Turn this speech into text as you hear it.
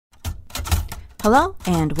Hello,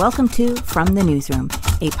 and welcome to From the Newsroom,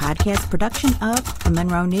 a podcast production of the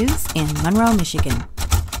Monroe News in Monroe, Michigan.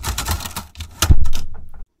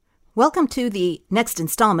 Welcome to the next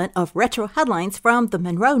installment of Retro Headlines from the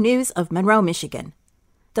Monroe News of Monroe, Michigan.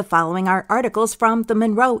 The following are articles from the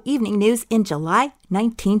Monroe Evening News in July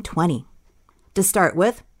 1920. To start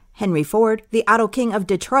with, Henry Ford, the auto king of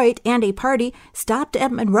Detroit, and a party stopped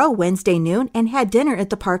at Monroe Wednesday noon and had dinner at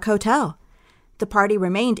the Park Hotel. The party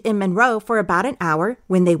remained in Monroe for about an hour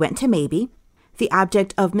when they went to Maybee. The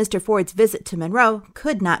object of Mr. Ford's visit to Monroe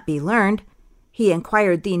could not be learned. He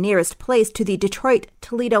inquired the nearest place to the Detroit,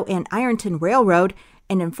 Toledo and Ironton Railroad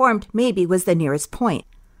and informed Maybee was the nearest point.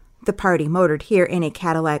 The party motored here in a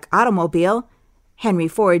Cadillac automobile. Henry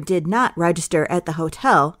Ford did not register at the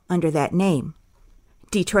hotel under that name.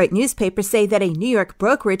 Detroit newspapers say that a New York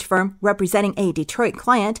brokerage firm representing a Detroit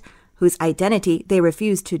client, whose identity they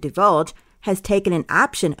refused to divulge, has taken an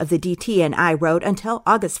option of the DT&I road until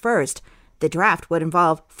August 1st. The draft would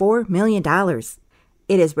involve $4 million.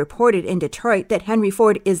 It is reported in Detroit that Henry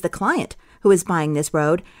Ford is the client who is buying this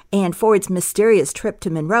road, and Ford's mysterious trip to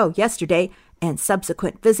Monroe yesterday and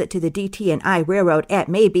subsequent visit to the DT&I railroad at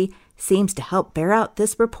Maybee seems to help bear out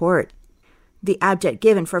this report. The object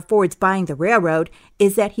given for Ford's buying the railroad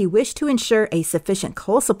is that he wished to ensure a sufficient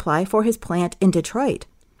coal supply for his plant in Detroit.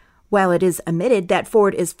 While it is admitted that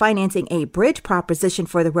Ford is financing a bridge proposition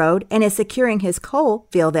for the road and is securing his coal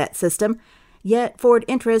via that system, yet Ford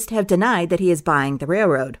interests have denied that he is buying the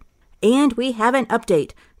railroad. And we have an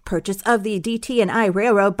update. Purchase of the DT&I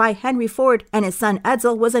railroad by Henry Ford and his son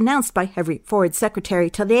Edsel was announced by Henry Ford's secretary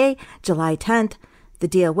today, July 10th. The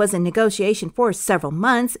deal was in negotiation for several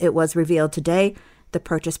months. It was revealed today. The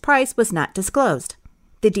purchase price was not disclosed.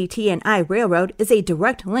 The DT&I railroad is a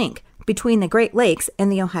direct link between the Great Lakes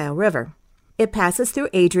and the Ohio River. It passes through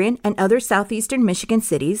Adrian and other southeastern Michigan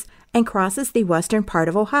cities and crosses the western part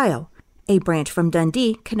of Ohio. A branch from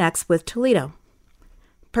Dundee connects with Toledo.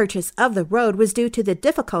 Purchase of the road was due to the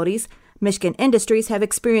difficulties Michigan industries have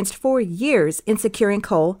experienced for years in securing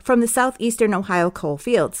coal from the southeastern Ohio coal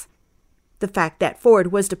fields. The fact that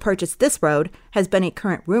Ford was to purchase this road has been a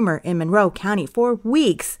current rumor in Monroe County for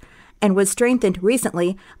weeks, and was strengthened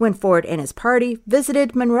recently when Ford and his party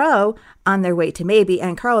visited Monroe on their way to Maybee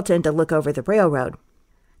and Carlton to look over the railroad.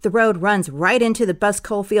 The road runs right into the best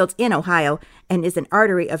coal fields in Ohio and is an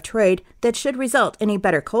artery of trade that should result in a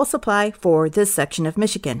better coal supply for this section of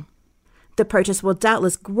Michigan. The purchase will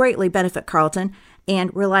doubtless greatly benefit Carlton, and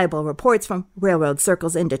reliable reports from railroad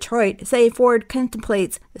circles in Detroit say Ford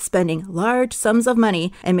contemplates spending large sums of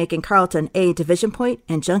money and making Carlton a division point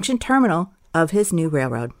and junction terminal of his new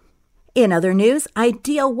railroad. In other news,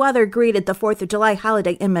 ideal weather greeted the 4th of July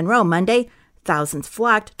holiday in Monroe Monday. Thousands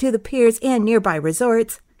flocked to the piers and nearby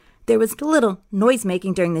resorts. There was little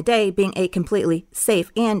noise-making during the day, being a completely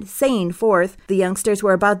safe and sane 4th. The youngsters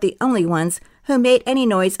were about the only ones who made any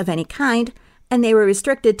noise of any kind, and they were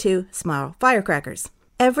restricted to small firecrackers.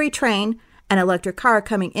 Every train and electric car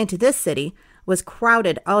coming into this city was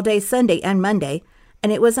crowded all day Sunday and Monday,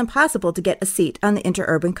 and it was impossible to get a seat on the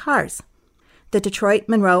interurban cars. The Detroit,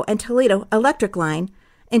 Monroe, and Toledo electric line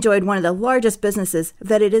enjoyed one of the largest businesses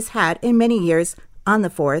that it has had in many years. On the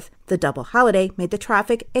 4th, the double holiday made the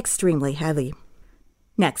traffic extremely heavy.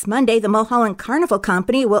 Next Monday, the Mulholland Carnival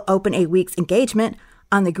Company will open a week's engagement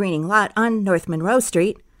on the greening lot on North Monroe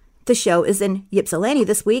Street. The show is in Ypsilanti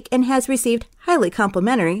this week and has received highly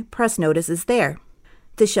complimentary press notices there.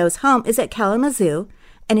 The show's home is at Kalamazoo,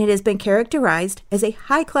 and it has been characterized as a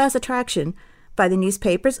high-class attraction by the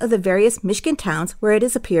newspapers of the various Michigan towns where it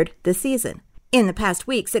has appeared this season. In the past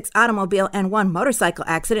week, 6 automobile and 1 motorcycle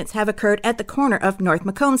accidents have occurred at the corner of North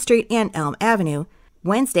Macomb Street and Elm Avenue.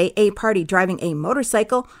 Wednesday, a party driving a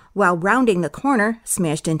motorcycle while rounding the corner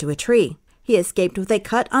smashed into a tree. He escaped with a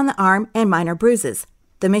cut on the arm and minor bruises.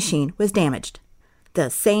 The machine was damaged. The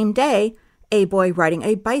same day, a boy riding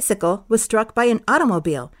a bicycle was struck by an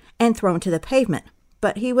automobile and thrown to the pavement,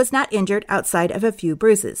 but he was not injured outside of a few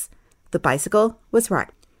bruises. The bicycle was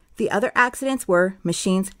wrecked. The other accidents were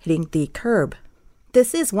machines hitting the curb.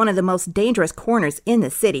 This is one of the most dangerous corners in the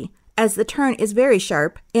city, as the turn is very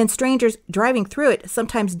sharp, and strangers driving through it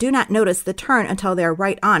sometimes do not notice the turn until they are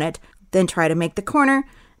right on it, then try to make the corner,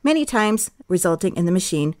 many times resulting in the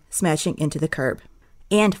machine smashing into the curb.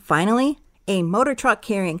 And finally, a motor truck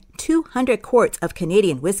carrying 200 quarts of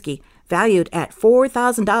Canadian whiskey, valued at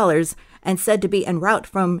 $4,000 and said to be en route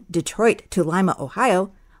from Detroit to Lima,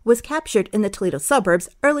 Ohio, was captured in the Toledo suburbs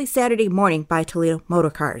early Saturday morning by Toledo motor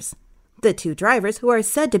cars. The 2 drivers, who are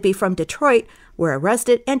said to be from Detroit, were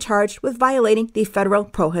arrested and charged with violating the federal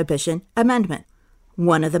prohibition amendment.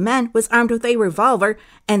 One of the men was armed with a revolver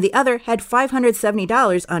and the other had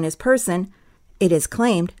 $570 on his person. It is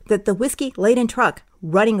claimed that the whiskey-laden truck,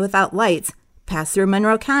 running without lights, passed through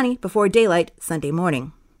Monroe County before daylight Sunday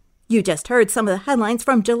morning. You just heard some of the headlines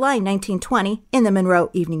from July 1920 in the Monroe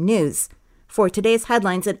Evening News. For today's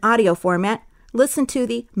headlines in audio format, listen to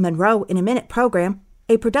the Monroe in a Minute program,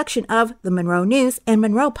 a production of the Monroe News and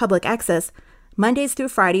Monroe Public Access, Mondays through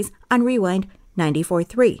Fridays on Rewind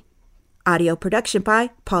 94.3. Audio production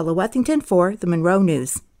by Paula Wethington for the Monroe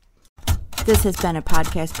News. This has been a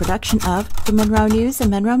podcast production of the Monroe News in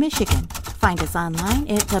Monroe, Michigan. Find us online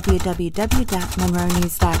at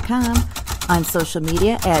www.monroenews.com, on social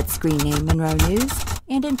media at screen name Monroe News,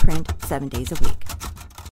 and in print 7 days a week.